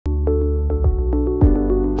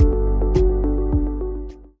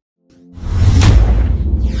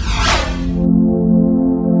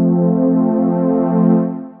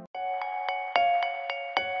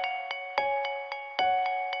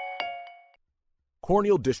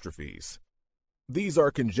Corneal dystrophies. These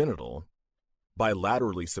are congenital,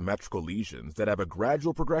 bilaterally symmetrical lesions that have a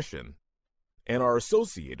gradual progression and are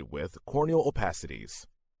associated with corneal opacities.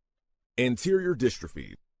 Anterior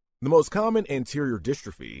dystrophy. The most common anterior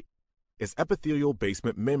dystrophy is epithelial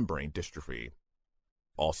basement membrane dystrophy,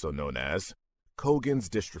 also known as Cogan's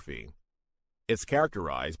dystrophy. It's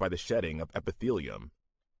characterized by the shedding of epithelium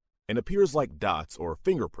and appears like dots or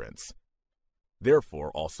fingerprints, therefore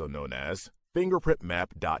also known as fingerprint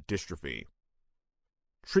map dot dystrophy.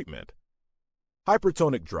 Treatment.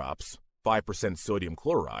 Hypertonic drops, 5% sodium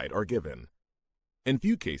chloride, are given. In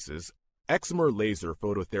few cases, excimer laser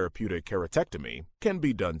phototherapeutic keratectomy can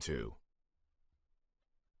be done too.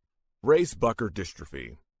 Racebucker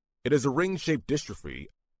dystrophy. It is a ring-shaped dystrophy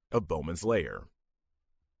of Bowman's layer.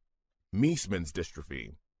 Meesman's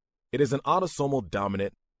dystrophy. It is an autosomal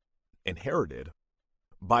dominant, inherited,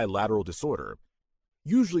 bilateral disorder,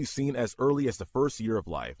 usually seen as early as the first year of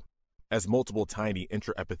life, as multiple tiny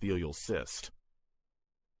intraepithelial cysts.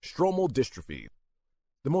 Stromal dystrophy.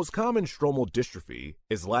 The most common stromal dystrophy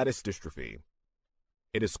is lattice dystrophy.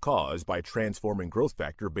 It is caused by transforming growth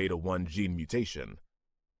factor beta-1 gene mutation.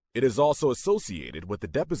 It is also associated with the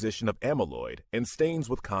deposition of amyloid and stains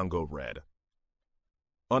with Congo red.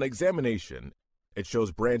 On examination, it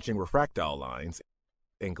shows branching refractile lines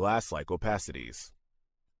and glass-like opacities.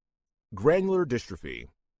 Granular dystrophy.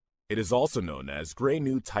 It is also known as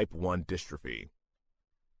Granular type 1 dystrophy.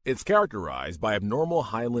 It's characterized by abnormal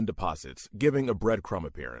hyaline deposits giving a breadcrumb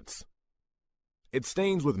appearance. It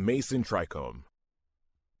stains with Mason trichome.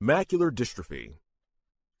 Macular dystrophy.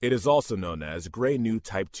 It is also known as Granular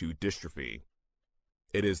type 2 dystrophy.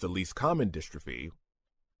 It is the least common dystrophy.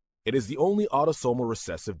 It is the only autosomal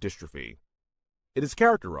recessive dystrophy. It is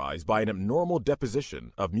characterized by an abnormal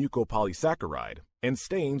deposition of mucopolysaccharide and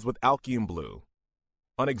stains with alkene blue.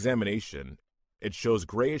 On examination, it shows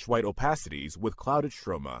grayish-white opacities with clouded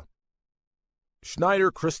stroma.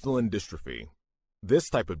 Schneider crystallin dystrophy. This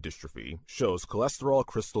type of dystrophy shows cholesterol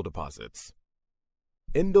crystal deposits.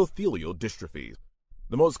 Endothelial dystrophy.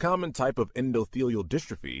 The most common type of endothelial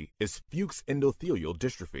dystrophy is Fuchs endothelial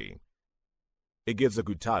dystrophy. It gives a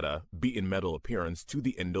guttata, beaten metal appearance to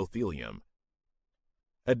the endothelium.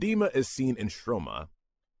 Edema is seen in stroma,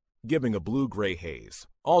 giving a blue-gray haze,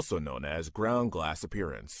 also known as ground glass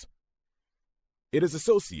appearance. It is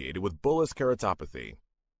associated with bullous keratopathy.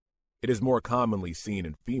 It is more commonly seen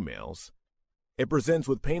in females. It presents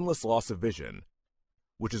with painless loss of vision,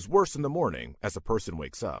 which is worse in the morning as a person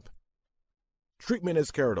wakes up. Treatment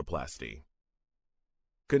is keratoplasty.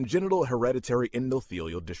 Congenital hereditary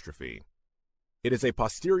endothelial dystrophy. It is a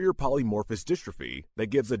posterior polymorphous dystrophy that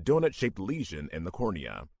gives a donut-shaped lesion in the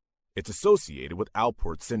cornea. It's associated with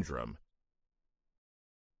Alport syndrome.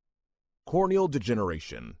 Corneal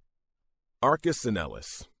degeneration. Arcus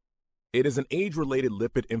senilis. It is an age-related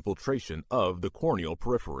lipid infiltration of the corneal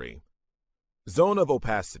periphery. Zone of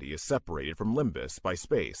opacity is separated from limbus by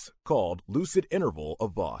space, called lucid interval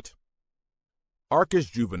of Vaught. Arcus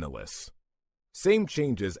juvenilis. Same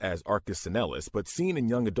changes as Arcus senilis, but seen in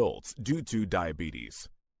young adults due to diabetes.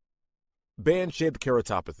 Band-shaped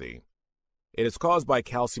keratopathy. It is caused by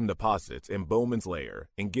calcium deposits in Bowman's layer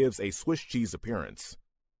and gives a Swiss cheese appearance.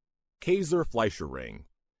 Kaser-Fleischer ring.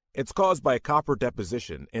 It's caused by a copper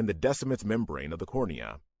deposition in the descendants membrane of the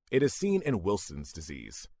cornea. It is seen in Wilson's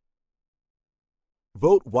disease.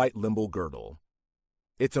 Vogt-White limbal girdle.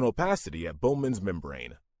 It's an opacity at Bowman's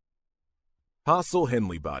membrane.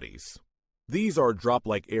 Hassel-Henle bodies. These are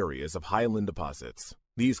drop-like areas of hyaline deposits.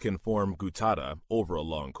 These can form guttata over a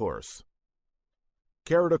long course.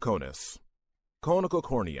 Keratoconus. Conical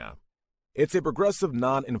cornea. It's a progressive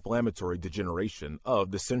non-inflammatory degeneration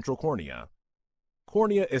of the central cornea.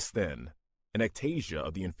 Cornea is thin. An ectasia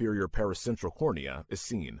of the inferior paracentral cornea is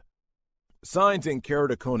seen. Signs in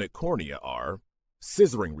keratoconic cornea are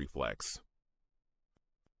scissoring reflex.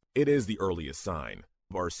 It is the earliest sign,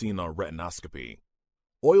 are seen on retinoscopy.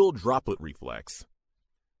 Oil droplet reflex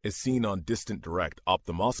is seen on distant direct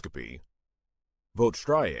ophthalmoscopy. Vogt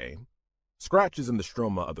striae, scratches in the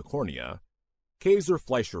stroma of the cornea.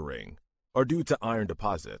 Kaser-Fleischer ring are due to iron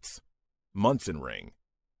deposits. Munson ring.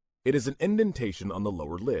 It is an indentation on the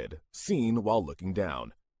lower lid, seen while looking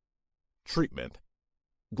down. Treatment.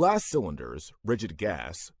 Glass cylinders, rigid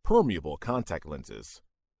gas, permeable contact lenses.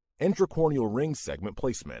 Intracorneal ring segment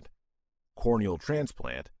placement. Corneal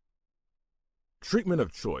transplant. Treatment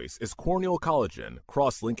of choice is corneal collagen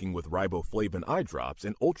cross-linking with riboflavin eye drops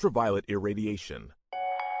and ultraviolet irradiation.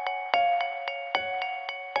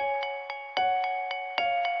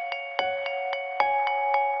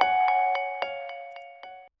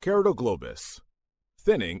 Keratoglobus.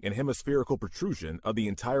 thinning and hemispherical protrusion of the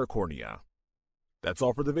entire cornea. That's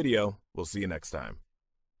all for the video. We'll see you next time.